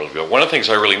But one of the things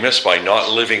I really miss by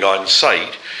not living on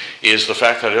site is the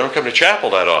fact that I don't come to chapel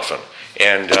that often.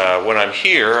 And when I'm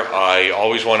here, I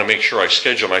always want to make sure I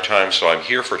schedule my time so I'm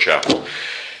here for chapel.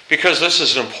 Because this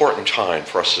is an important time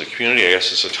for us as a community. I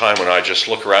guess it's a time when I just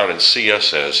look around and see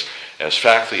us as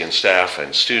faculty and staff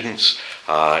and students,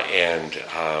 and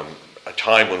a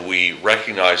time when we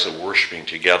recognize that we're worshiping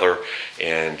together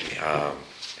and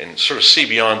sort of see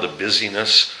beyond the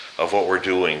busyness of what we're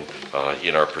doing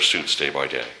in our pursuits day by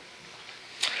day.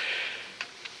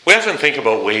 We often think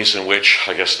about ways in which,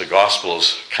 I guess, the gospel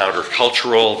is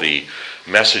countercultural, the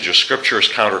message of Scripture is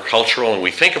countercultural, and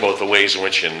we think about the ways in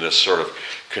which in this sort of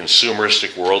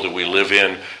consumeristic world that we live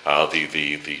in,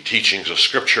 the teachings of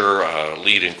Scripture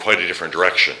lead in quite a different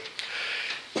direction.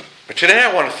 But today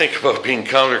I want to think about being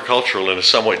countercultural in a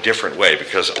somewhat different way,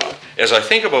 because as I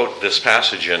think about this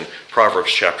passage in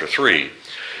Proverbs chapter 3,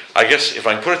 I guess if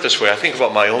I can put it this way, I think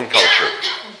about my own culture,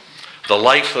 the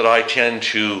life that I tend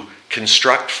to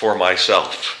construct for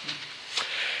myself.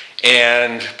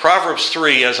 And Proverbs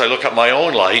 3, as I look at my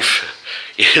own life,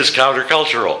 is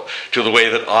countercultural to the way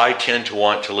that I tend to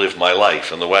want to live my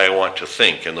life and the way I want to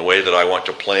think and the way that I want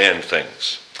to plan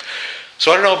things.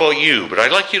 So I don't know about you, but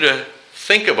I'd like you to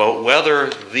think about whether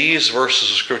these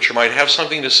verses of Scripture might have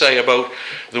something to say about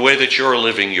the way that you're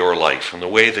living your life and the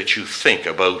way that you think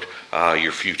about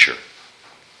your future.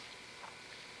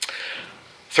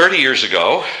 30 years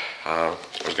ago, I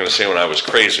was going to say when I was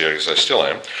crazy, I guess I still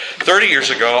am. 30 years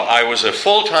ago, I was a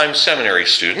full-time seminary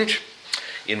student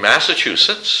in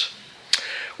Massachusetts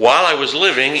while I was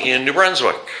living in New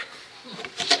Brunswick.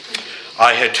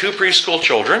 I had 2 preschool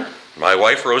children. My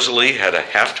wife, Rosalie, had a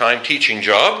half-time teaching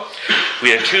job. We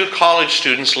had 2 college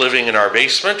students living in our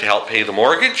basement to help pay the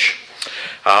mortgage.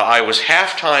 I was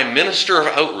half-time minister of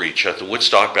outreach at the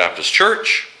Woodstock Baptist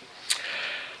Church.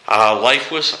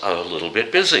 Life was a little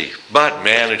bit busy, but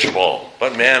manageable.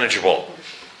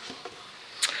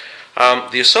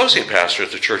 The associate pastor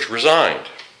at the church resigned.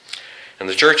 And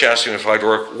the church asked him if I'd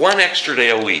work 1 extra day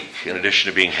a week in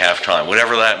addition to being half-time,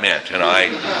 whatever that meant. And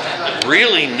I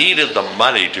really needed the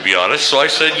money, to be honest, so I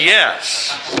said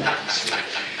yes.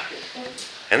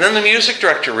 And then the music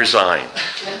director resigned.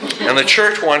 And the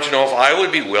church wanted to know if I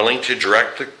would be willing to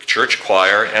direct the church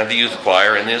choir and the youth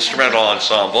choir and the instrumental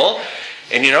ensemble.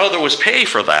 And you know, there was pay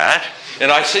for that.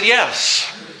 And I said yes.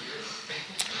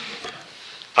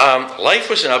 Life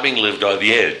was now being lived on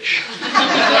the edge.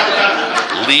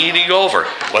 Leaning over.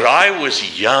 But I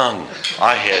was young.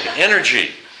 I had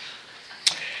energy.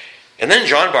 And then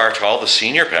John Bartol, the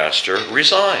senior pastor,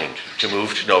 resigned to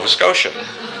move to Nova Scotia.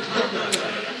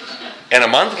 And a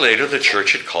month later, the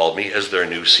church had called me as their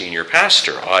new senior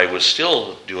pastor. I was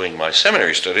still doing my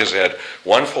seminary studies. I had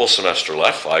 1 full semester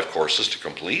left, 5 courses to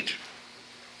complete.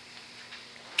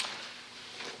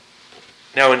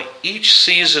 Now, in each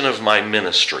season of my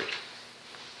ministry,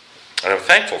 and I'm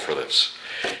thankful for this,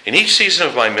 in each season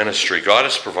of my ministry, God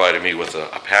has provided me with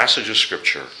a passage of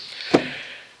Scripture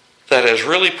that has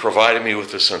really provided me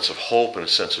with a sense of hope and a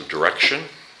sense of direction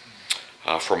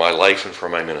for my life and for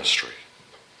my ministry.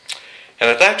 And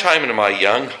at that time in my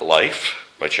young life,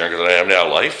 much younger than I am now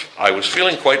life, I was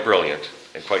feeling quite brilliant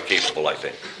and quite capable, I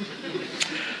think.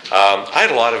 I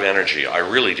had a lot of energy. I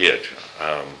really did.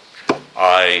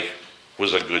 I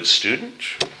was a good student.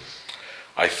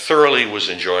 I thoroughly was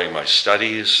enjoying my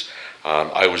studies.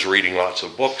 I was reading lots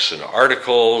of books and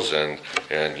articles and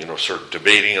sort of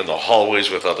debating in the hallways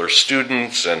with other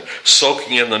students and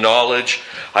soaking in the knowledge.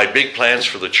 I had big plans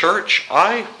for the church.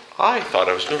 I thought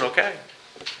I was doing okay.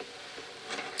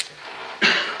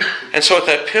 And so at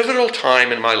that pivotal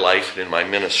time in my life and in my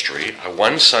ministry,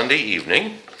 one Sunday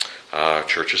evening,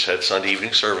 churches had Sunday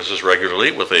evening services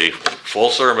regularly with a full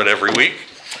sermon every week.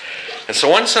 And so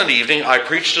one Sunday evening, I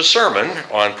preached a sermon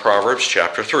on Proverbs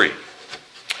chapter 3.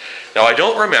 Now, I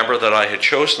don't remember that I had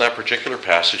chosen that particular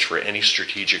passage for any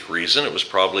strategic reason. It was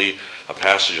probably a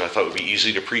passage I thought would be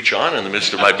easy to preach on in the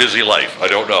midst of my busy life. I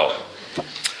don't know.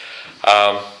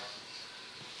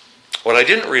 What I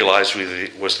didn't realize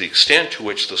was the extent to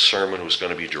which the sermon was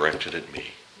going to be directed at me.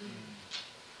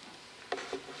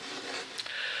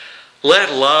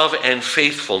 Let love and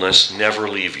faithfulness never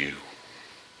leave you.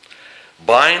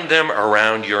 Bind them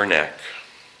around your neck.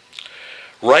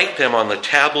 Write them on the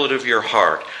tablet of your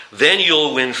heart. Then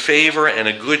you'll win favor and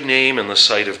a good name in the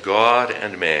sight of God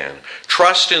and man.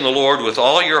 Trust in the Lord with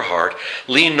all your heart.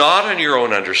 Lean not on your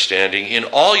own understanding. In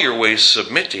all your ways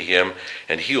submit to Him,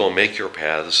 and He will make your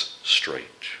paths straight.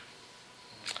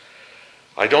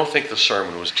 I don't think the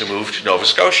sermon was to move to Nova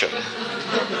Scotia.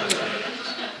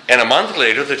 And a month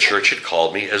later, the church had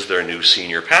called me as their new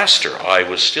senior pastor. I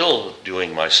was still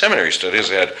doing my seminary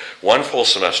studies. I had one full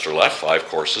semester left, 5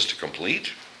 courses to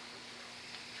complete.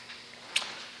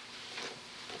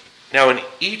 Now, in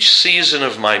each season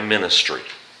of my ministry,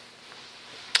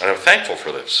 and I'm thankful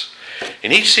for this,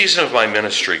 in each season of my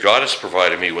ministry, God has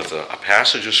provided me with a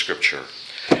passage of Scripture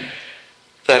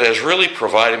that has really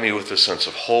provided me with a sense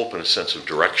of hope and a sense of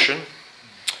direction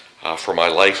for my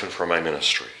life and for my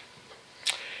ministry.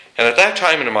 And at that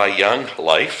time in my young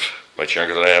life, much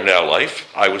younger than I am now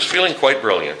life, I was feeling quite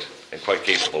brilliant and quite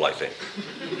capable, I think.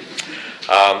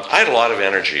 I had a lot of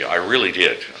energy. I really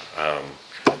did.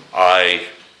 I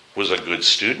was a good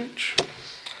student.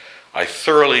 I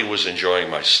thoroughly was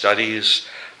enjoying my studies.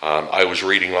 I was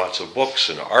reading lots of books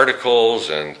and articles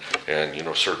and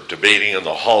sort of debating in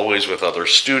the hallways with other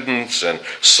students and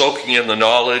soaking in the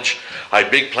knowledge. I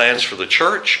had big plans for the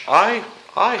church. I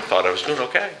thought I was doing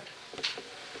okay.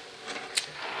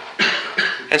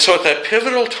 And so at that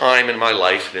pivotal time in my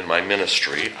life and in my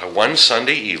ministry, one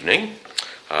Sunday evening,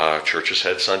 churches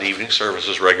had Sunday evening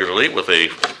services regularly with a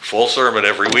full sermon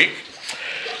every week.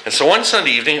 And so one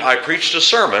Sunday evening, I preached a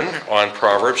sermon on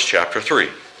Proverbs chapter 3.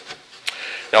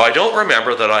 Now, I don't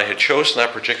remember that I had chosen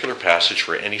that particular passage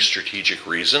for any strategic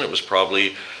reason. It was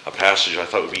probably a passage I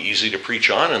thought would be easy to preach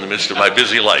on in the midst of my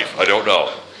busy life. I don't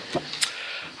know.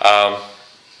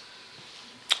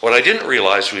 What I didn't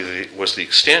realize was the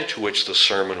extent to which the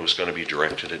sermon was going to be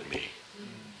directed at me.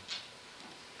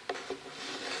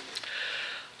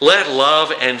 Let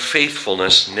love and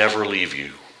faithfulness never leave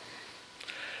you.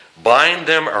 Bind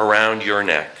them around your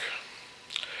neck.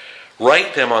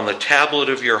 Write them on the tablet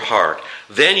of your heart.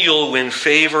 Then you'll win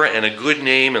favor and a good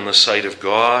name in the sight of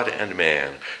God and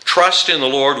man. Trust in the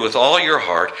Lord with all your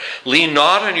heart. Lean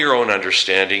not on your own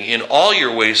understanding. In all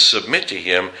your ways submit to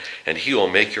him, and he will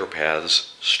make your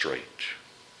paths straight.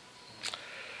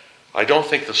 I don't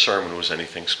think the sermon was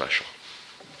anything special.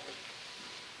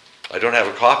 I don't have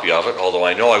a copy of it, although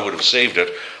I know I would have saved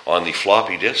it on the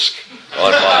floppy disk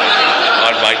on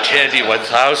my Tandy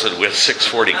 1000 with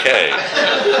 640K.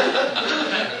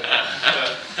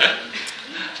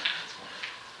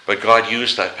 But God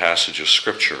used that passage of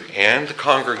Scripture and the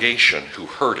congregation who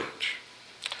heard it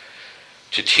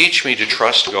to teach me to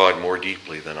trust God more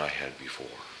deeply than I had before.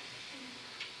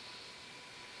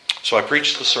 So I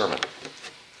preached the sermon.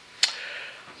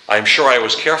 I'm sure I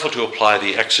was careful to apply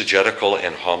the exegetical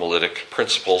and homiletic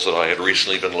principles that I had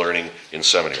recently been learning in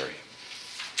seminary.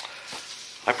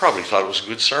 I probably thought it was a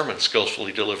good sermon,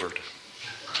 skillfully delivered.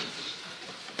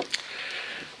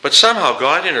 But somehow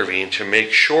God intervened to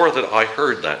make sure that I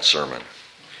heard that sermon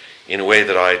in a way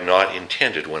that I had not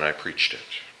intended when I preached it.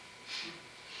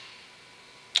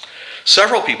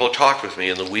 Several people talked with me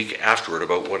in the week afterward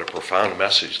about what a profound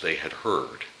message they had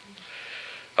heard,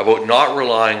 about not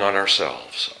relying on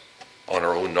ourselves, on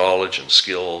our own knowledge and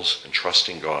skills, and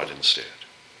trusting God instead.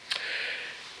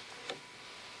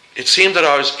 It seemed that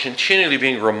I was continually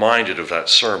being reminded of that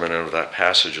sermon and of that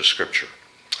passage of Scripture.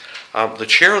 The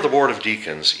chair of the Board of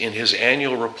Deacons, in his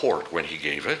annual report when he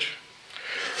gave it,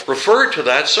 referred to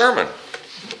that sermon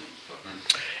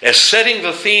as setting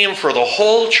the theme for the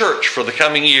whole church for the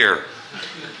coming year.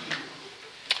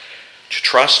 To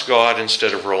trust God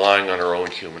instead of relying on our own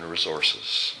human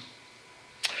resources.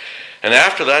 And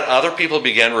after that, other people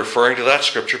began referring to that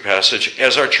scripture passage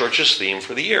as our church's theme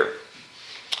for the year.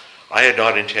 I had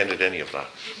not intended any of that.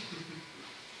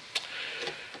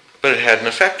 But it had an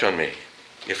effect on me.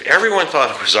 If everyone thought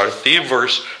it was our theme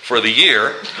verse for the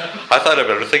year, I thought I'd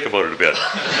better think about it a bit.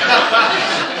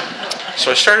 So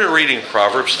I started reading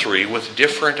Proverbs 3 with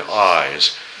different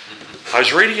eyes. I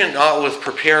was reading it not with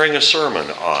preparing a sermon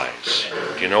eyes.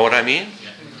 Do you know what I mean?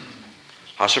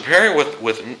 I was preparing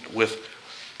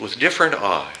with different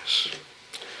eyes.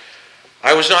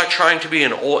 I was not trying to be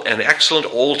an excellent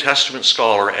Old Testament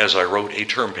scholar as I wrote a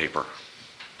term paper.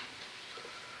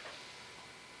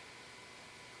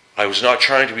 I was not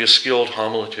trying to be a skilled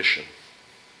homiletician.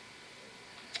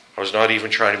 I was not even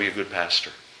trying to be a good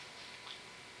pastor.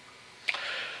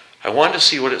 I wanted to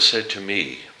see what it said to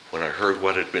me when I heard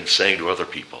what it had been saying to other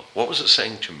people. What was it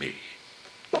saying to me?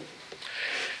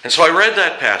 And so I read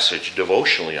that passage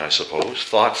devotionally, I suppose,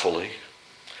 thoughtfully,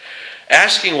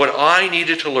 asking what I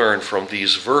needed to learn from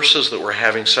these verses that were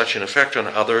having such an effect on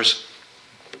others,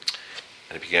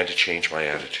 and it began to change my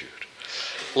attitude.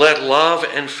 Let love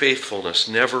and faithfulness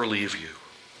never leave you.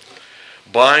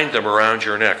 Bind them around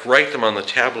your neck. Write them on the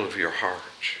tablet of your heart.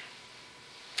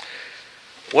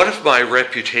 What if my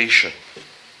reputation,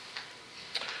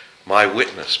 my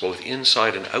witness, both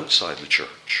inside and outside the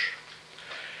church,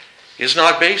 is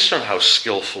not based on how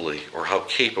skillfully or how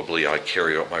capably I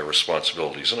carry out my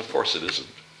responsibilities, and of course it isn't.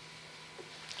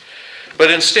 But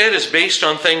instead is based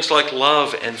on things like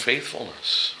love and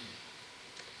faithfulness,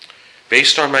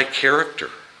 based on my character,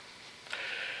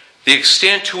 the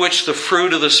extent to which the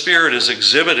fruit of the Spirit is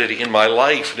exhibited in my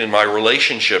life and in my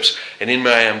relationships and in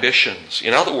my ambitions.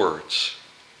 In other words,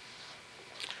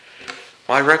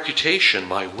 my reputation,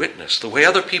 my witness, the way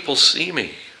other people see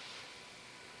me,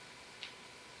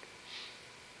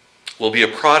 will be a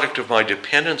product of my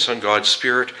dependence on God's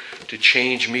Spirit to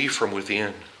change me from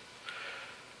within,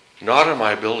 not on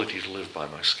my ability to live by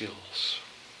my skills.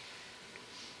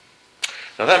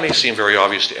 Now that may seem very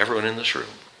obvious to everyone in this room.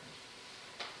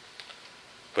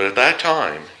 But at that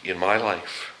time in my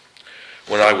life,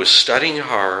 when I was studying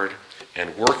hard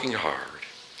and working hard,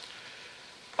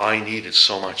 I needed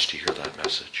so much to hear that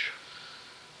message.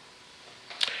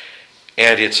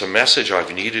 And it's a message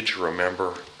I've needed to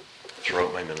remember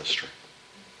throughout my ministry.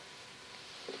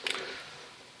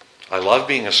 I love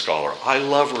being a scholar. I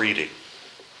love reading.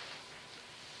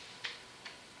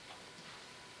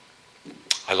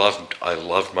 I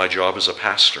loved my job as a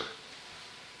pastor.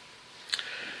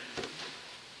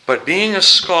 But being a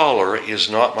scholar is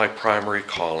not my primary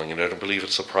calling, and I don't believe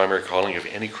it's the primary calling of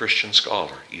any Christian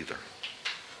scholar either.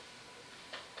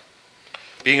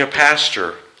 Being a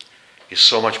pastor is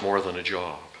so much more than a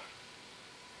job.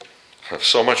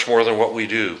 So much more than what we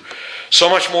do. So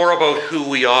much more about who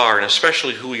we are, and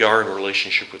especially who we are in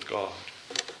relationship with God.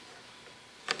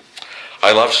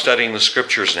 I love studying the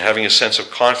Scriptures and having a sense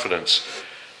of confidence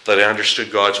that I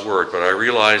understood God's Word, but I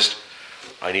realized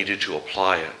I needed to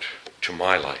apply it to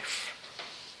my life.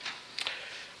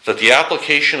 That the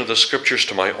application of the Scriptures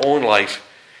to my own life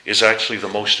is actually the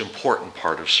most important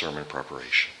part of sermon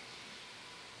preparation.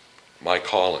 My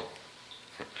calling.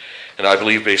 And I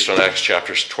believe based on Acts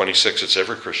chapter 26, it's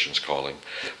every Christian's calling.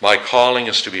 My calling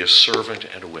is to be a servant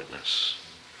and a witness.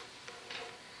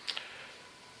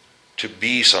 To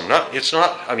be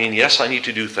yes, I need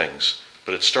to do things,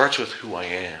 but it starts with who I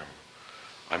am.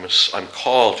 I'm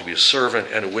called to be a servant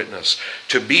and a witness,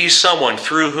 to be someone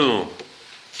through whom,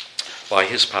 by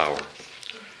His power,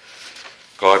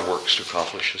 God works to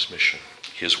accomplish His mission,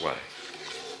 His way.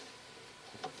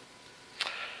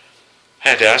 I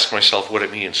had to ask myself what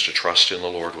it means to trust in the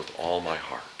Lord with all my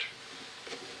heart.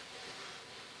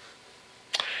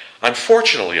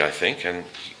 Unfortunately, I think, and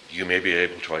you may be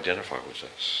able to identify with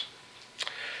this,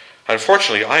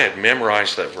 unfortunately, I had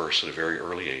memorized that verse at a very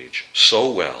early age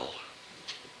so well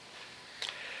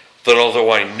that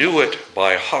although I knew it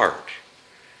by heart,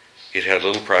 it had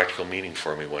little practical meaning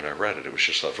for me when I read it. It was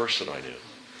just that verse that I knew.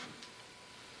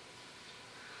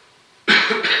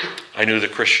 I knew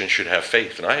that Christians should have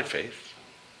faith, and I had faith.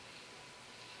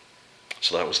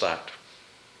 So that was that.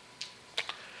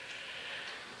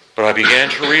 But I began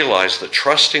to realize that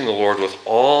trusting the Lord with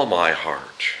all my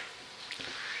heart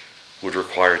would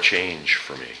require change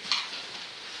for me.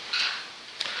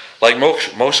 Like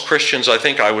most Christians, I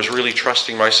think I was really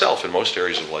trusting myself in most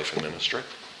areas of life and ministry.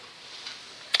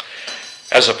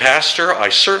 As a pastor, I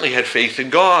certainly had faith in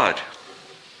God.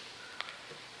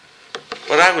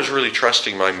 But I was really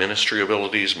trusting my ministry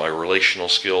abilities, my relational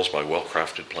skills, my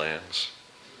well-crafted plans.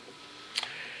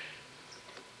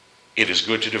 It is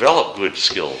good to develop good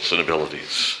skills and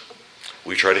abilities.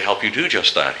 We try to help you do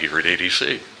just that here at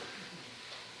ADC.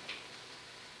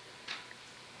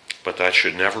 But that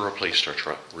should never replace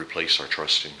our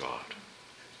trust in God.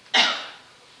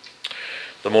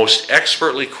 The most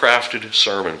expertly crafted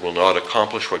sermon will not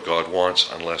accomplish what God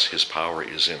wants unless His power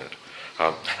is in it.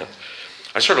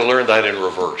 I sort of learned that in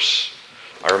reverse.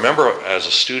 I remember as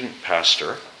a student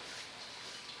pastor,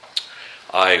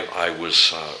 I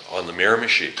was on the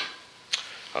Miramichi.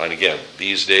 And again,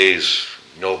 these days,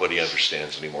 nobody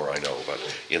understands anymore, I know. But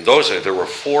in those days, there were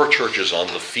 4 churches on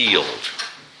the field.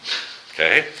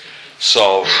 Okay?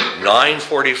 So,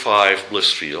 9:45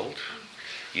 Blissfield,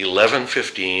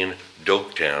 11:15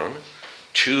 Doketown,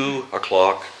 2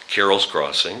 o'clock Carroll's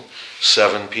Crossing,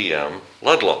 7 p.m.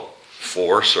 Ludlow.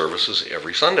 4 services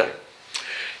every Sunday.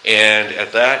 And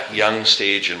at that young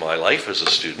stage in my life as a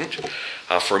student,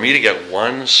 for me to get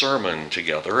one sermon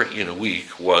together in a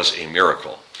week was a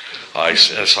miracle.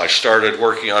 As I started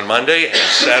working on Monday, and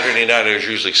Saturday night I was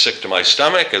usually sick to my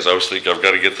stomach, as I was thinking, I've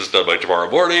got to get this done by tomorrow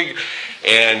morning.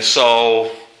 And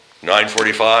so,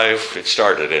 9:45, it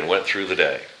started and went through the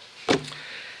day.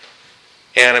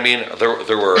 And I mean,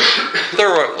 there were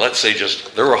let's say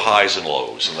there were highs and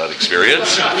lows in that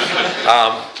experience.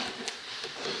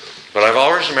 But I've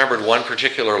always remembered one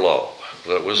particular low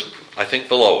that was, I think,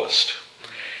 the lowest.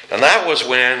 And that was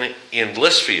when in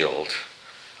Blissfield,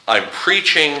 I'm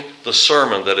preaching the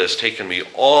sermon that has taken me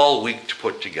all week to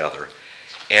put together,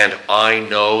 and I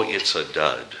know it's a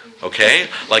dud. Okay?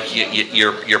 Like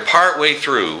you're part way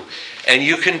through, and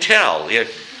you can tell.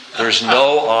 There's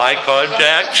no eye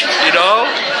contact,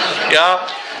 Yeah.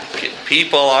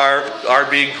 People are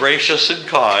being gracious and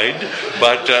kind,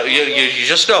 but you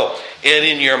just know. And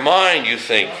in your mind you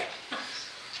think,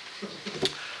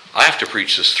 I have to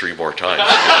preach this 3 more times.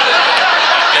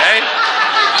 Okay?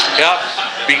 Yeah.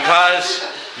 Because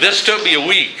this took me a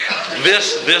week.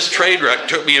 This train wreck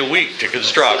took me a week to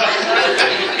construct.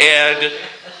 And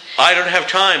I don't have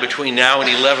time between now and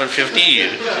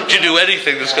 11:15 to do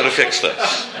anything that's going to fix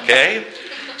this. Okay?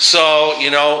 So,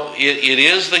 it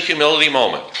is the humility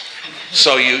moment.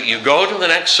 So you go to the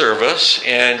next service,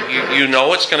 and you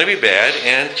know it's going to be bad,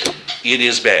 and it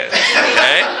is bad.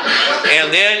 Okay?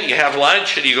 And then you have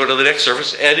lunch, and you go to the next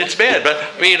service, and it's bad. But,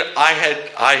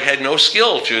 I had no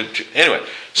skill to anyway.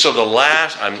 So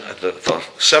I'm at the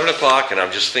 7 o'clock, and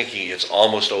I'm just thinking it's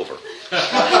almost over.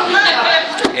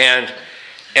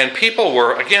 And people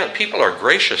are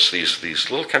gracious,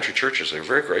 these little country churches, they're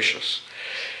very gracious.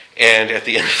 And at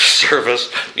the end of the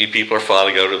service, people are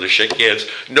filing out of the shake hands.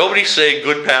 Nobody's saying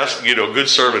good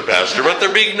sermon, pastor, but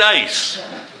they're being nice.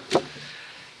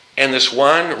 And this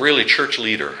one really church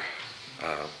leader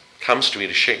comes to me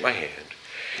to shake my hand.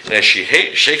 And as she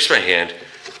shakes my hand,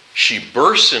 she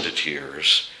bursts into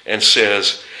tears and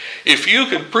says, if you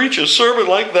can preach a sermon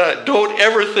like that, don't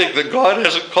ever think that God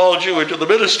hasn't called you into the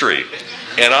ministry.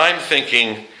 And I'm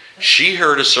thinking, she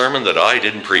heard a sermon that I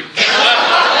didn't preach.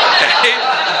 Okay?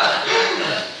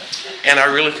 And I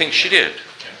really think she did.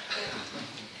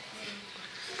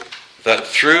 That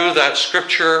through that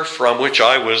scripture from which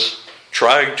I was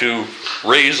trying to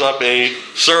raise up a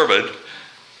sermon,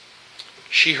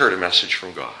 she heard a message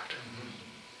from God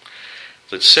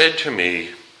that said to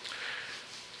me,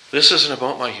 this isn't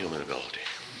about my human ability.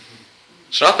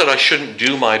 It's not that I shouldn't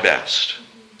do my best.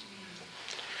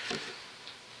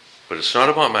 But it's not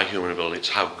about my human ability. It's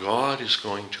how God is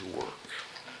going to work.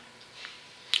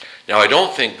 Now, I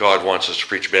don't think God wants us to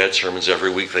preach bad sermons every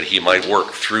week that he might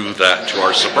work through that to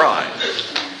our surprise.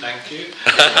 Thank you.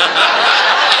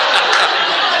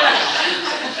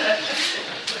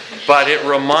 But it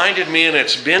reminded me, and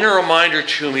it's been a reminder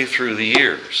to me through the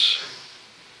years,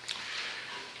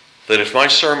 that if my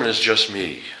sermon is just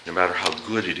me, no matter how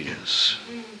good it is,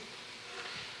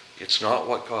 it's not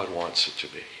what God wants it to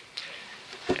be.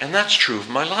 And that's true of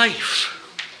my life.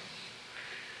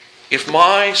 If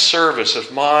my service,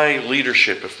 if my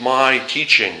leadership, if my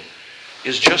teaching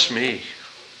is just me,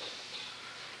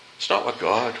 it's not what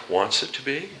God wants it to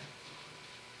be.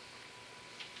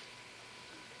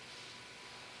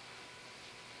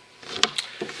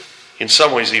 In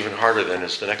some ways, even harder than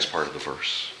is the next part of the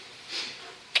verse.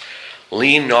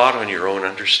 Lean not on your own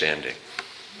understanding.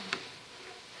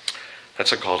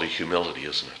 That's a call to humility,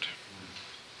 isn't it?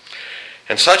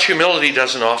 And such humility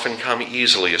doesn't often come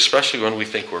easily, especially when we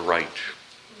think we're right.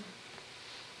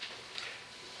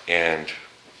 And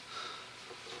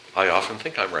I often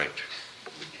think I'm right.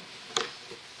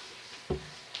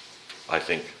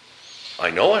 I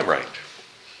know I'm right.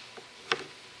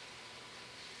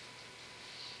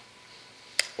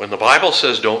 When the Bible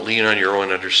says don't lean on your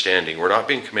own understanding, we're not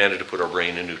being commanded to put our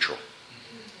brain in neutral.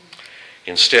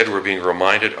 Instead, we're being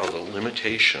reminded of the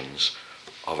limitations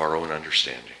of our own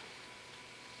understanding.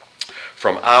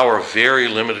 From our very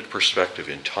limited perspective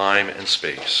in time and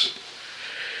space,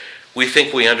 we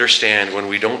think we understand when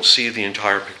we don't see the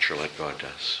entire picture like God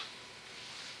does.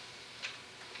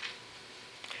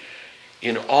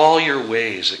 In all your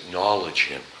ways, acknowledge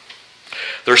him.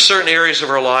 There are certain areas of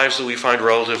our lives that we find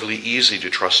relatively easy to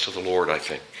trust to the Lord, I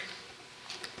think.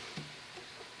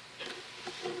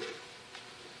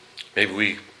 Maybe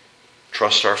we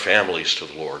trust our families to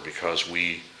the Lord because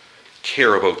we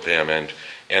care about them, and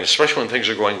especially when things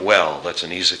are going well, that's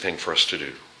an easy thing for us to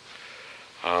do.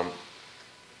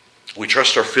 We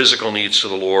trust our physical needs to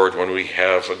the Lord when we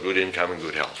have a good income and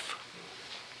good health.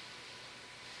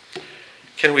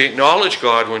 Can we acknowledge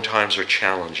God when times are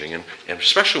challenging, and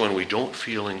especially when we don't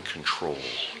feel in control?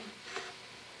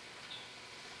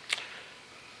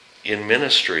 In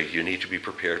ministry, you need to be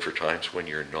prepared for times when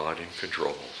you're not in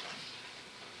control.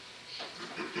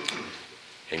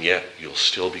 And yet, you'll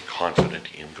still be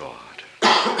confident in God.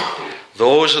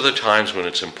 Those are the times when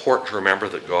it's important to remember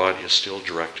that God is still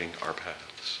directing our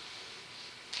paths.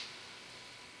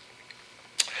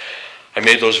 I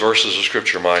made those verses of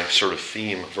Scripture my sort of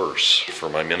theme verse for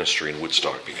my ministry in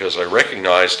Woodstock because I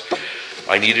recognized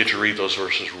I needed to read those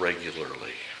verses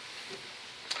regularly.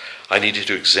 I needed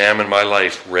to examine my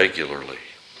life regularly.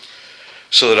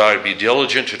 so that I would be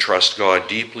diligent to trust God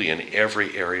deeply in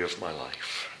every area of my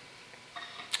life.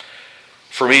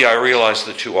 For me, I realize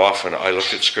that too often I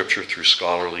looked at Scripture through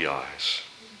scholarly eyes.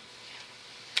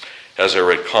 As I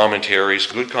read commentaries,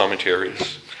 good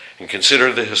commentaries, and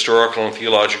considered the historical and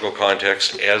theological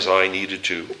context as I needed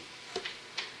to.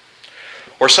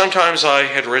 Or sometimes I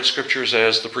had read Scriptures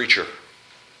as the preacher.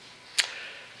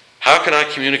 How can I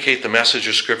communicate the message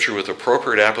of Scripture with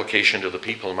appropriate application to the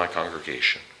people in my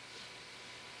congregation?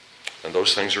 And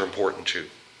those things are important too.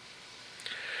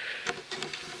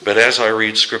 But as I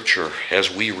read Scripture,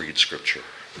 as we read Scripture,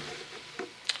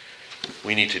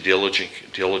 we need to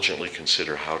diligently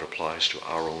consider how it applies to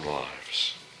our own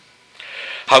lives.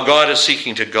 How God is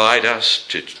seeking to guide us,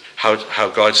 how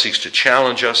God seeks to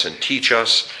challenge us and teach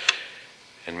us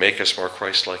and make us more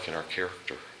Christ-like in our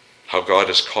character. How God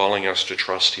is calling us to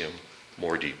trust him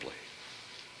more deeply.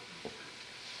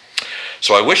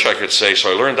 So I wish I could say,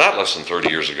 so I learned that lesson 30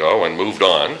 years ago and moved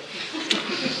on.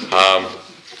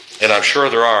 And I'm sure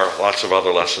there are lots of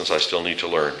other lessons I still need to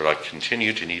learn, but I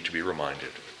continue to need to be reminded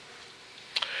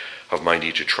of my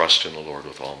need to trust in the Lord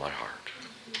with all my heart,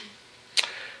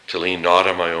 to lean not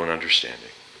on my own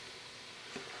understanding.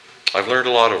 I've learned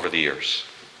a lot over the years,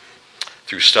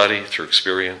 through study, through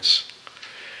experience,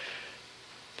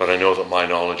 but I know that my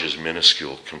knowledge is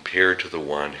minuscule compared to the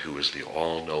one who is the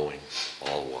all-knowing,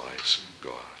 all-wise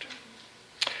God.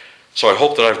 So I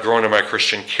hope that I've grown in my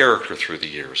Christian character through the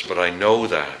years, but I know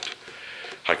that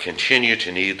I continue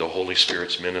to need the Holy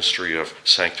Spirit's ministry of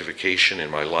sanctification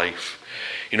in my life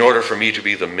in order for me to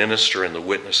be the minister and the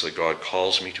witness that God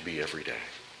calls me to be every day.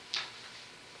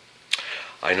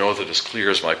 I know that as clear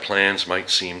as my plans might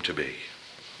seem to be,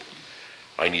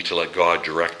 I need to let God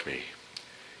direct me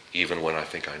even when I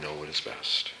think I know what is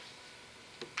best.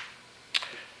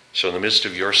 So in the midst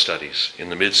of your studies, in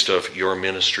the midst of your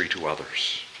ministry to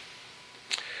others,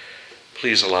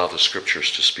 please allow the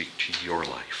Scriptures to speak to your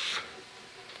life,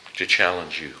 to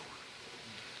challenge you,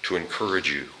 to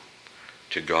encourage you,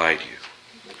 to guide you,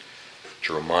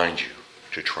 to remind you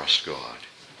to trust God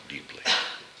deeply.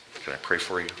 Can I pray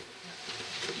for you?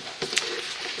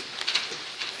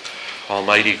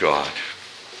 Almighty God,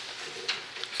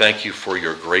 thank you for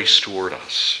your grace toward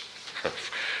us,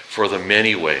 for the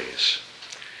many ways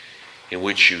in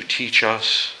which you teach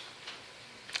us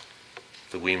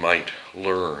that we might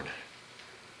learn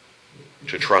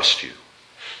to trust you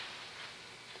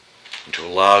and to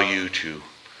allow you to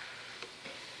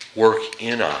work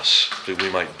in us that we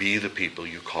might be the people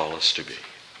you call us to be.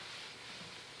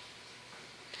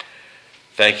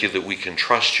 Thank you that we can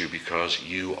trust you because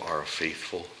you are a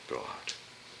faithful God.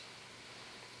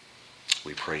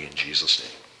 We pray in Jesus'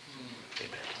 name.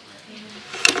 Amen.